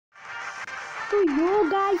तो yo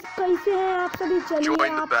guys कैसे हैं आप सभी। चलिए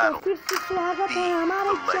आपका फिर से स्वागत है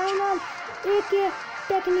हमारे चैनल एके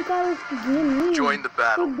टेक्निकल गेमिंग।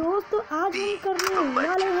 तो दोस्तों आज हम करने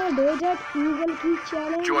वाले हैं डेजर्ट ईगल की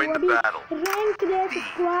चैलेंज, वो भी रैंक रेस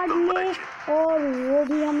स्क्वाड में, और वो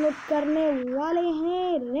भी हम लोग करने वाले हैं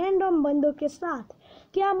रैंडम बंदों के साथ।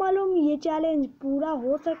 क्या मालूम ये चैलेंज पूरा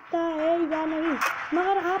हो सकता है या नहीं।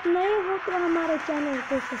 मगर आप नए हो तो हमारे चैनल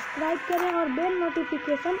को सब्सक्राइब करें और बेल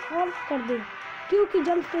नोटिफिकेशन ऑन कर दें, क्योंकि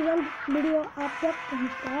जल्द से जल्द वीडियो आप तक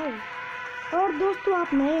पहुंचता है। और दोस्तों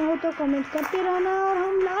आप नए हो तो कमेंट करते रहना, और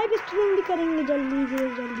हम लाइव स्ट्रीम भी करेंगे जल्दी से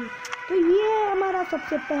जल्दी। तो ये है हमारा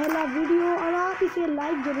सबसे पहला वीडियो, और आप इसे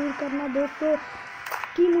लाइक ज़रूर करना दोस्तों,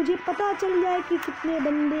 कि मुझे पता चल जाए कि कितने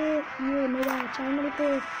बंदे ये मेरा चैनल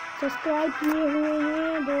को सब्सक्राइब किए हुए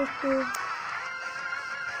हैं दोस्तों।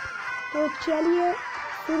 तो चलिए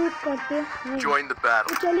शुरू करते हैं।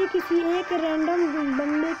 तो चलिए किसी एक रैंडम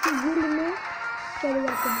बंदे की गिल्ड में चले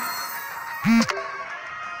जाते हैं।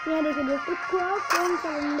 यहाँ देखिए दोस्तों कौन सा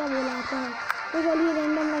बंदा बोलाता है। तो चलिए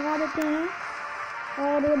रैंडम लगा देते हैं,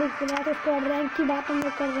 और वो देखते हैं तो स्क्वाड रैंक की बात हम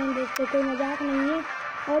लोग कर रहे हैं दोस्तों, कोई मजाक नहीं है।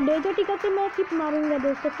 और डेजर्ट ईगल से मैं किक मारूंगा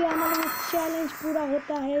दोस्तों, क्या हमारा चैलेंज पूरा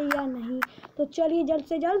होता है या नहीं। तो चलिए जल्द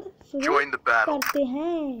से जल्द शुरू करते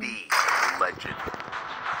हैं।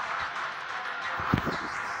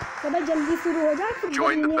 तो भाई जल्दी शुरू हो जाए,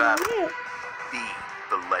 गरीने वाले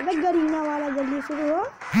भाई गरीना वाला जल्दी शुरू हो।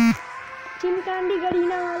 चिमकांडी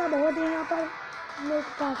गरीना वाला बहुत है यहाँ पर लोग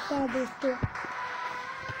काटता है दोस्तों।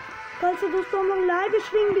 कल से दोस्तों हम लोग लाइव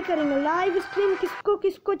स्ट्रीम भी करेंगे। लाइव स्ट्रीम किसको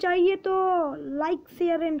किसको चाहिए तो लाइक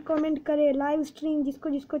शेयर एंड कमेंट करें। लाइव स्ट्रीम जिसको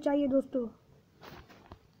जिसको चाहिए दोस्तों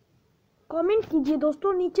कमेंट कीजिए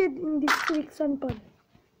दोस्तों, नीचे डिस्क्रिप्शन पर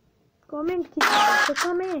कमेंट कीजिए दोस्तों,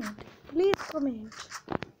 कमेंट प्लीज कमेंट।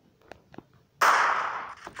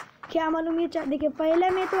 क्या मालूम ये देखिए पहले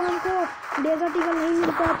में तो हमको डेजर्ट ईगल नहीं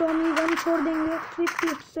मिलता, तो हम ये गन छोड़ देंगे,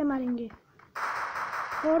 फिर से मारेंगे।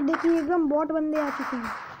 और देखिए एकदम बॉट बंदे आ चुके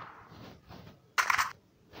हैं,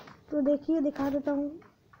 तो देखिए दिखा देता हूँ।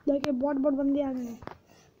 देखिए बॉट बंदे आ गए हैं,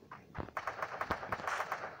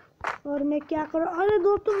 और मैं क्या करूँ। अरे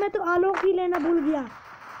दोस्तों मैं तो आलोक ही लेना भूल गया,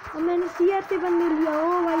 और मैंने सीआर से बंदे लिया।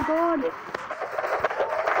 ओ माय गॉड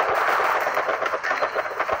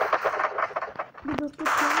दोस्तों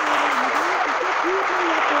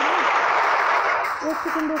एक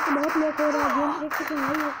सेकंड दोस्तों, बहुत लेट हो रहा है गेम। एक सेकंड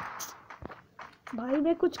भाई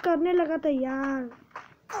मैं कुछ करने लगा था यार,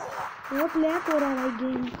 बहुत लेट हो रहा है भाई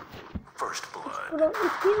गेम।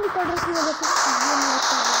 स्क्रीन रिकॉर्डर की वजह से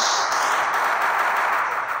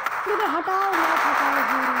हटाओ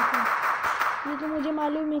ये तो मुझे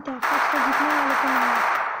मालूम नहीं था, फर्स्ट जीतने वाले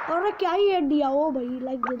थे। और क्या ही ऐड दिया। ओ भाई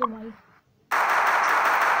लाइक दे दो भाई,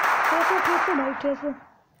 ठेसो भाई ठेसो।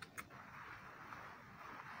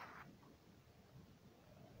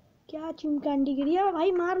 क्या चिमकांडी गिरी है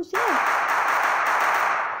भाई, मार उसे।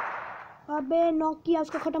 अबे नॉक किया,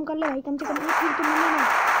 उसको खत्म कर ले भाई, कम से कम एक किल तो मिलेगा।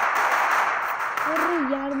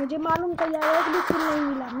 अरे यार मुझे मालूम था यार, एक भी किल नहीं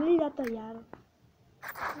मिला, मिल जाता यार।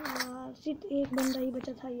 सिर्फ एक बंदा ही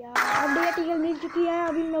बचा था यार। अब डेजर्ट ईगल मिल चुकी है,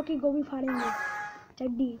 अब इन लोग की गोभी फाड़ेंगे,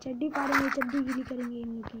 चड्डी फाड़ेंगे, चड्डी गीली करेंगे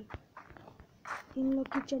इन लोग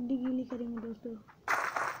की चड्डी गीली करेंगे दोस्तों।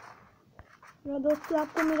 दोस्तों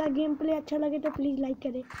आपको मेरा गेम प्ले अच्छा लगे तो प्लीज़ लाइक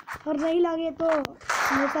करें, और नहीं लगे तो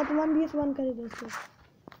मेरे साथ 1vs1 करें दोस्तों।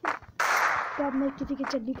 तो आप मैं किसी की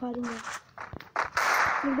चड्डी फाड़ूंगा।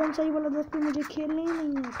 एकदम सही बोला दोस्तों, मुझे खेलने ही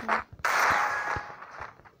नहीं आता।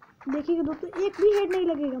 देखिएगा दोस्तों एक भी हेड नहीं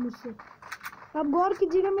लगेगा मुझसे। आप गौर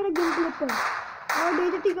कीजिएगा मेरे गेम प्ले पर। और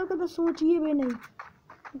डेजर्ट ईगल का तो सोचिए भी नहीं,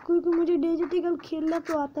 क्योंकि मुझे डेजर्ट ईगल खेलना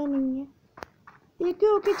तो आता नहीं है। एक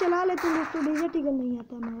ओके चला लेते हैं दोस्तों, डेजर्ट ईगल नहीं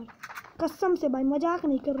आता है मगर कसम से भाई, मजाक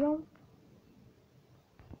नहीं कर रहा हूँ।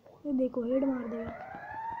 ये देखो हेड मार देगा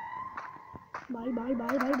भाई भाई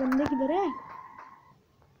भाई भाई, बंदे किधर है।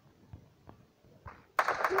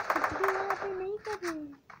 नहीं कर रहे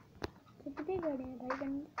कितने गड़े हैं भाई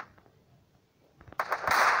बंदे।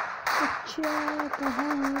 अच्छा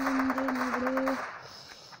कहाँ हैं बंदे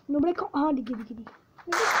नुबड़े को। हाँ दिखी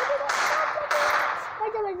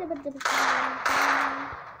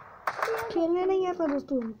खेलने नहीं आता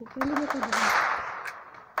दोस्तों हमको, पहले भी कर रहे।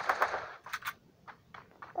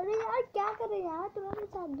 अरे यार क्या कर रहे यार, तुम्हारे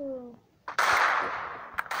साथ दो।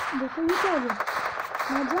 देखो ये क्या है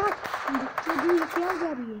मजाक, क्या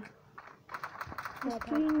जा रही है,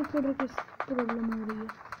 स्क्रीन रिकॉर्डर की प्रॉब्लम हो रही है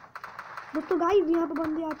दोस्तों। गाइस यहाँ पे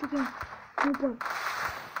बंदे आ चुके हैं ऊपर।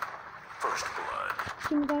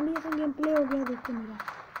 चिमकांडी ऐसा गेम प्ले हो गया दोस्तों मेरा।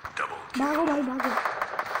 भागो भाई भागो,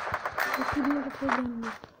 इसकी भी छोड़ देंगे।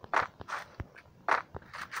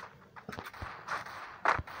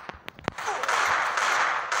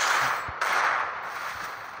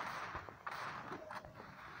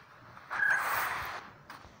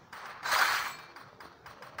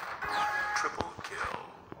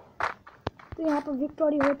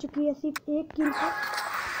 विक्टोरी हो चुकी है सिर्फ 1 किल पे।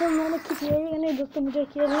 तो मैंने खिचड़ी नहीं दोस्तों, मुझे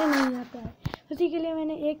खेलने नहीं आता है, उसी के लिए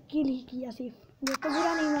मैंने 1 किल ही किया सिर्फ। दोस्तों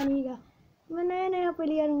बुरा नहीं मानिएगा, मैं नया नया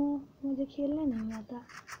प्लेयर हूँ, मुझे खेलने नहीं आता,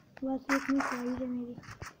 बस इतनी साइज है मेरी।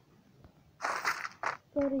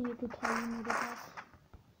 और ये तो था ही मेरे पास।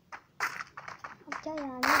 अच्छा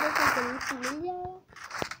यार मेरे को जल्दी मिल जाएगा।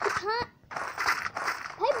 उठा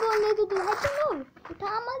भाई, बोलने तो तू है, चलो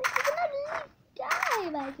उठा मत, कितना जल्दी क्या है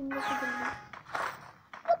भाई तुम लोग को जल्दी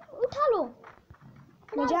उठा लो।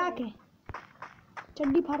 मजाक है,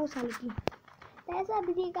 चड्डी फाड़ो साल की। पैसा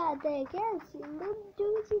भी का आता है क्या? जो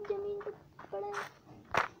किसी जमीन पे पड़ा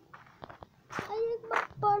एक बार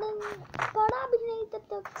पड़ा भी नहीं तब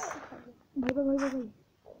तक। भाई भाई भाई भाई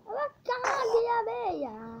अब कहाँ गया बे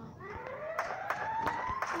यार?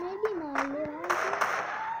 मैं भी मार ले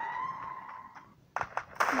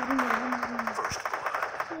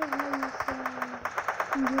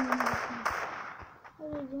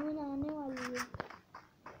अरे जमीन आने वाली है।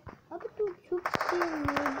 अब तू छुप के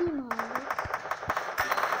मैं भी मार ले।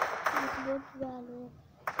 बहुत ज्यादा है,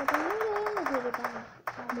 पता नहीं रहेगा तेरे पास।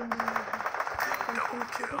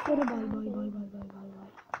 अरे भाई भाई भाई भाई भाई भाई भाई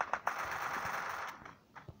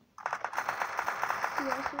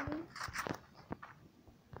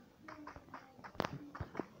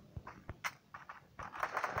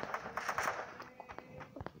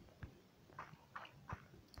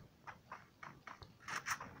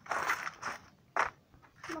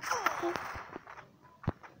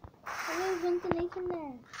अरे वेंटिलेशन है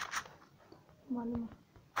मालूम है,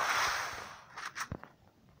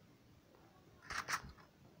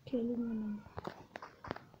 खेलूंगा नहीं।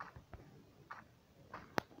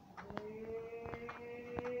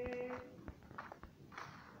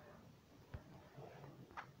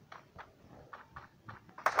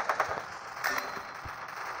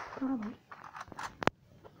 हाँ भाई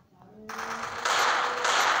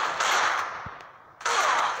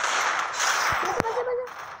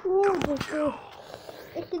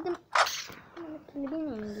एकदम भी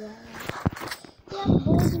नहीं गया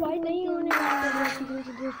बहुत भाई नहीं होने वाला है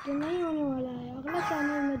दोस्तों, नहीं होने वाला है। अगला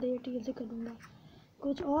चैनल में डेजर्ट से करूँगा,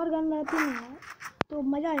 कुछ और गन रहती है तो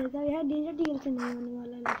मज़ा आ जाता है। यह डेजर्ट से नहीं होने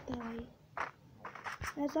वाला लगता है भाई,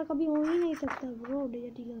 ऐसा कभी हो ही नहीं सकता ब्रो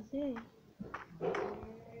डेजर्ट से।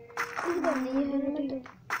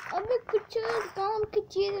 अबे कुछ काम की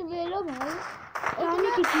चीज ले लो भाई, खाने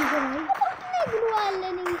की चीज़ है भाई। गुड़वाल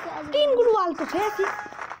लेने की क्या 3 गुड़वाल तो थे,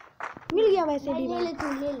 मिल गया वैसे भी ले भाई। ले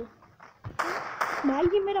तू ले ले भाई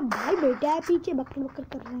ये मेरा भाई बेटा है, पीछे बकर बकर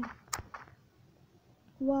कर रहे हैं।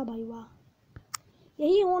 वाह भाई वाह,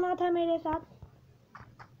 यही होना था मेरे साथ।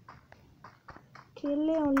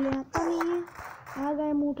 खेलने और ले आता नहीं है, आ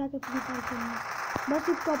गए मुँह उठा के फ्री फायर खेलने। बस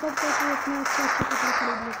इस टॉप अप करके इतने अच्छे अच्छे कपड़े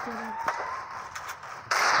खरीद लेते हैं।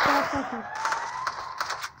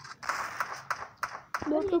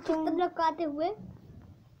 दोस्तों लगाते हुए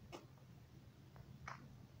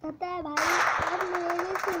पता है भाई, अब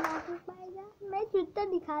मेरे से माफी पाएगा, मैं जूता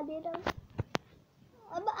दिखा दे रहा हूँ,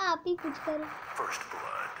 अब आप ही कुछ करो।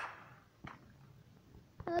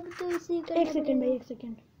 अब तो इसी एक सेकंड भाई, एक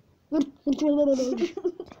सेकंड।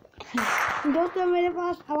 दोस्तों मेरे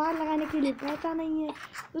पास आवाज़ लगाने के लिए पैसा नहीं है,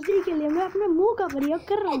 उसी के लिए मैं अपने मुंह का प्रयोग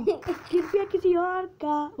कर रहा हूँ, कृपया किसी और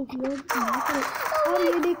का उपयोग ना करें। और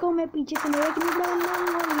ये देखो मैं पीछे से मेरे से मर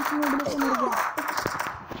गया।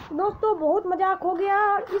 दोस्तों बहुत मजाक हो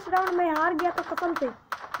गया, इस राउंड में हार गया तो कसम से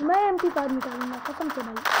मैं MP कार्ड निकालूंगा, कसम से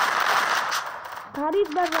भाई। हर इस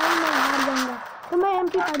बार राउंड में हार जाऊंगा तो मैं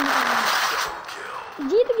MP कार्ड निकालूंगा।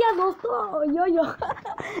 जीत गया दोस्तों, यो यो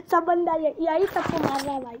सब बंदा यही सबको मार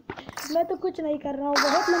रहा है भाई, मैं तो कुछ नहीं कर रहा हूँ।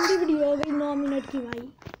 बहुत लंबी वीडियो हो गई, 9 मिनट की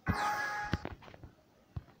भाई।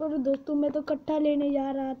 और दोस्तों मैं तो कट्टा लेने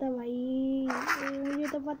जा रहा था भाई, मुझे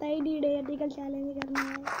तो पता ही नहीं डेटिकल चैलेंज करना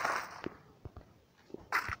है।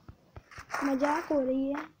 मजाक हो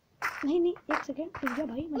रही है। नहीं नहीं एक सेकंड रुक जा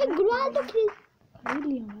भाई, गुड़वाल तो खरीद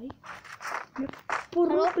लिया भाई।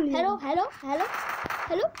 Hello hello hello hello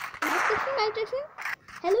hello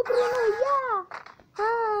hello भैया,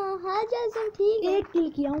 हाँ हाँ जैसे ठीक है। 1 किल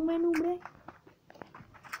किया हूँ मैं नूबड़े।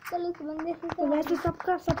 चलो उस बंदे से तो वैसे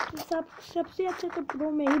सबसे अच्छा तो प्रो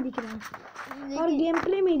में ही दिख रहा है, और गेम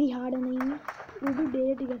प्ले मेरी हार्ड नहीं है, वो भी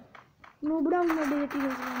डेटिकल नूबड़ा हूँ मैं डेटिकल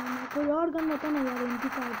चलाने में। कोई और गन होता ना यार, MP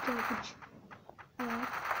कार्ड क्या कुछ।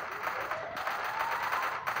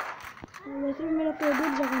 वैसे भी मेरा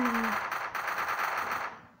फेवरेट जगह नहीं है,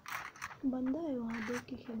 बंदा है वहाँ देख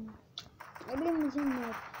के खेलना। अरे मुझे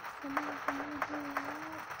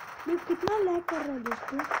ये कितना लैग कर रहा है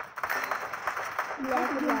दोस्तों,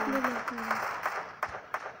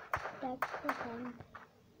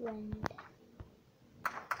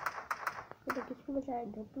 तू बचा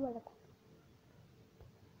धोती वाला को।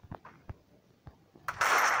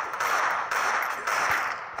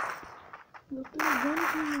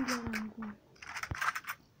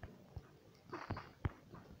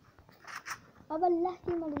 अब अल्लाह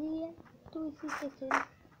की मर्जी है, तू इसी से खेल।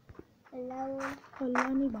 अल्लाह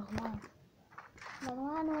नहीं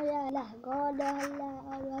भगवान हो या अल्लाह, गॉड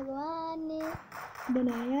अल्लाह। और भगवान ने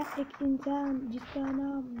बनाया एक इंसान जिसका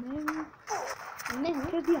नाम मैं हूँ। ये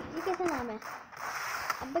कैसा नाम है?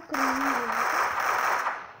 अबे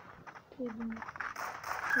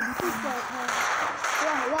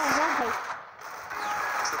वाह वाह वाह भाई,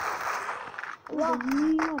 वाह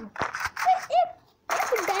एक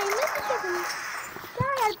डायमंड क्या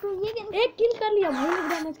यार तू ये एक किल कर लिया भाई एक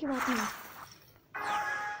डैमेज के बाद में।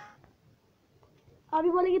 अभी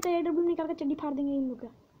बोलेगी तो एडब्ल्यू निकाल कर चड्डी फाड़ देंगे इन लोग का।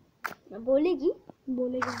 बोलेगी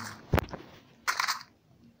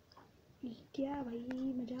क्या भाई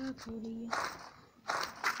मजाक हो रही है।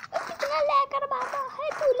 कितना लेकर बाबा है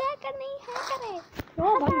तू, लेकर नहीं है करे ओ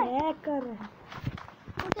भाई हैकर है,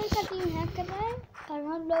 उधर का टीम हैक कर रहा है और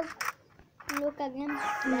हम लोग का गेम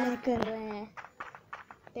हैक कर रहे हैं।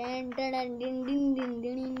 टेन टेन डिन डिन डिन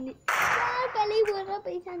डिन यार पहले ही बोल रहा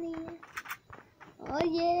पैसा नहीं है। और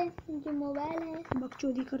ये जो मोबाइल है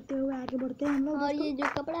बकचोदी करते हुए आगे बढ़ते हैं हम लोग। और ये जो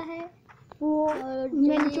कपड़ा है वो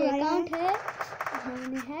मैंने चुराया है,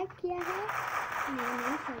 हमने हैक किया है।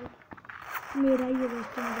 नहीं सॉरी मेरा ही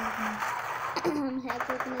दोस्त है। हम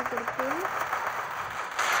हैक नहीं करते हैं।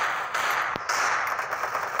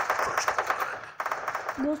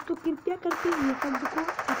 दोस्तों कृपया करके ये शब्द को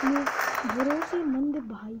अपने भरोसेमंद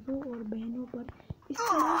भाइयों और बहनों पर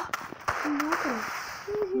इस्तेमाल न करो।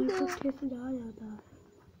 मेरे को ठेस जा जाता है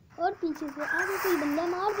और पीछे से आगे कोई बंदा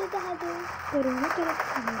मार देता है तो कोरोना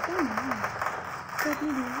होता नहीं तो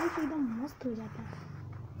अपनी लाइफ एकदम मस्त हो जाता है।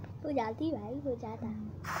 हो जाती भाई, हो जाता है।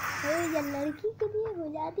 या लड़की के लिए हो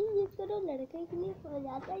जाती यूज करो, लड़के के लिए हो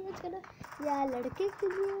जाता यूज करो, या लड़के के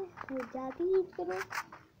लिए हो जाती यूज करो।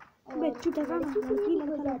 बच्चों जगह लड़की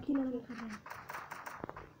लड़का कर रहा है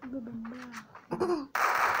वो बंदा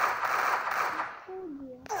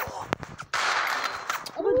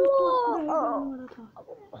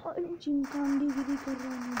चिंपांडीगिरी कर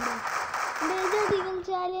रहा है। लेजर ईगल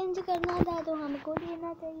चैलेंज करना था तो हमको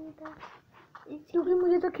लेना चाहिए था, क्योंकि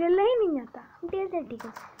मुझे तो खेलना ही नहीं आता। डेजर्ट ईगल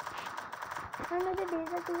मुझे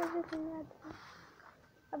डेजर्ट ईगल से खेलना आता।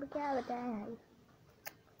 अब क्या बताएं भाई,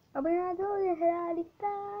 अब यहाँ तो हरा दिखता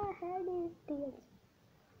है डेजर्ट ईगल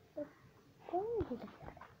तो कौन जीत सकता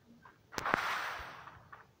है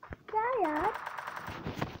क्या यार।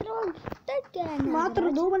 लोग क्या है,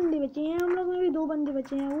 मात्र 2 बंदे बचे हैं, हम लोग में भी 2 बंदे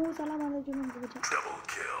बचे हैं। वो साला मारा जो हमको बचा।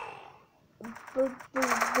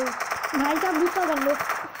 भाई साहब गुस्सा कर लो।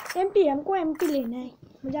 एमपी हमको एमपी लेना है,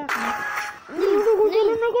 मजाक नहीं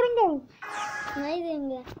करेंगे, नहीं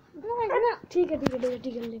देंगे। ठीक है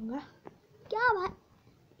लेंगे। क्या भाई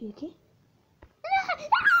ठीक है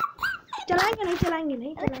चलाएंगे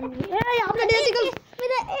नहीं आपने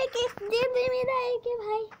मेरा एक दे दे, मेरा एक है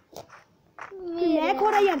भाई। लैग हो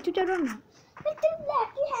रहा है यार, चुप रहो ना।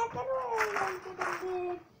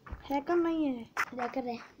 हैकर नहीं है, हैकर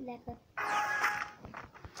है, हैकर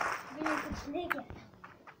कुछ ले गया।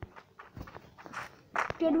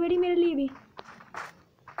 कैडबरी मेरे लिए भी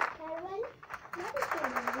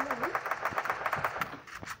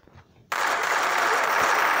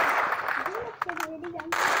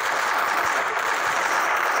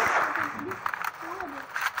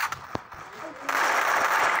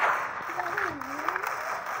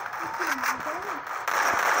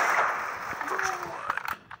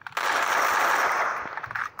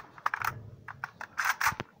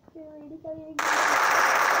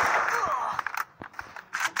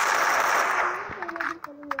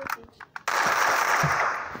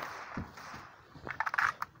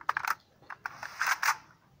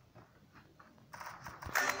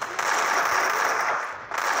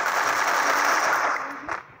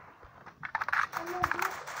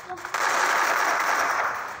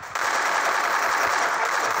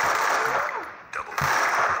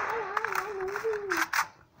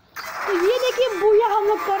हम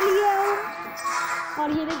लोग कर लिए हैं।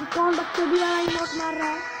 और ये देखिए कौन बच्चे भी इमोट मार रहा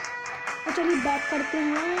है। तो चलिए बैक करते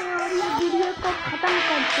हैं और ये वीडियो को ख़त्म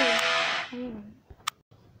करते हैं।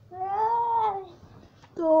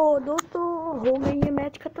 तो दोस्तों हो गई है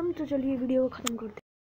मैच ख़त्म, तो चलिए वीडियो को ख़त्म करते हैं।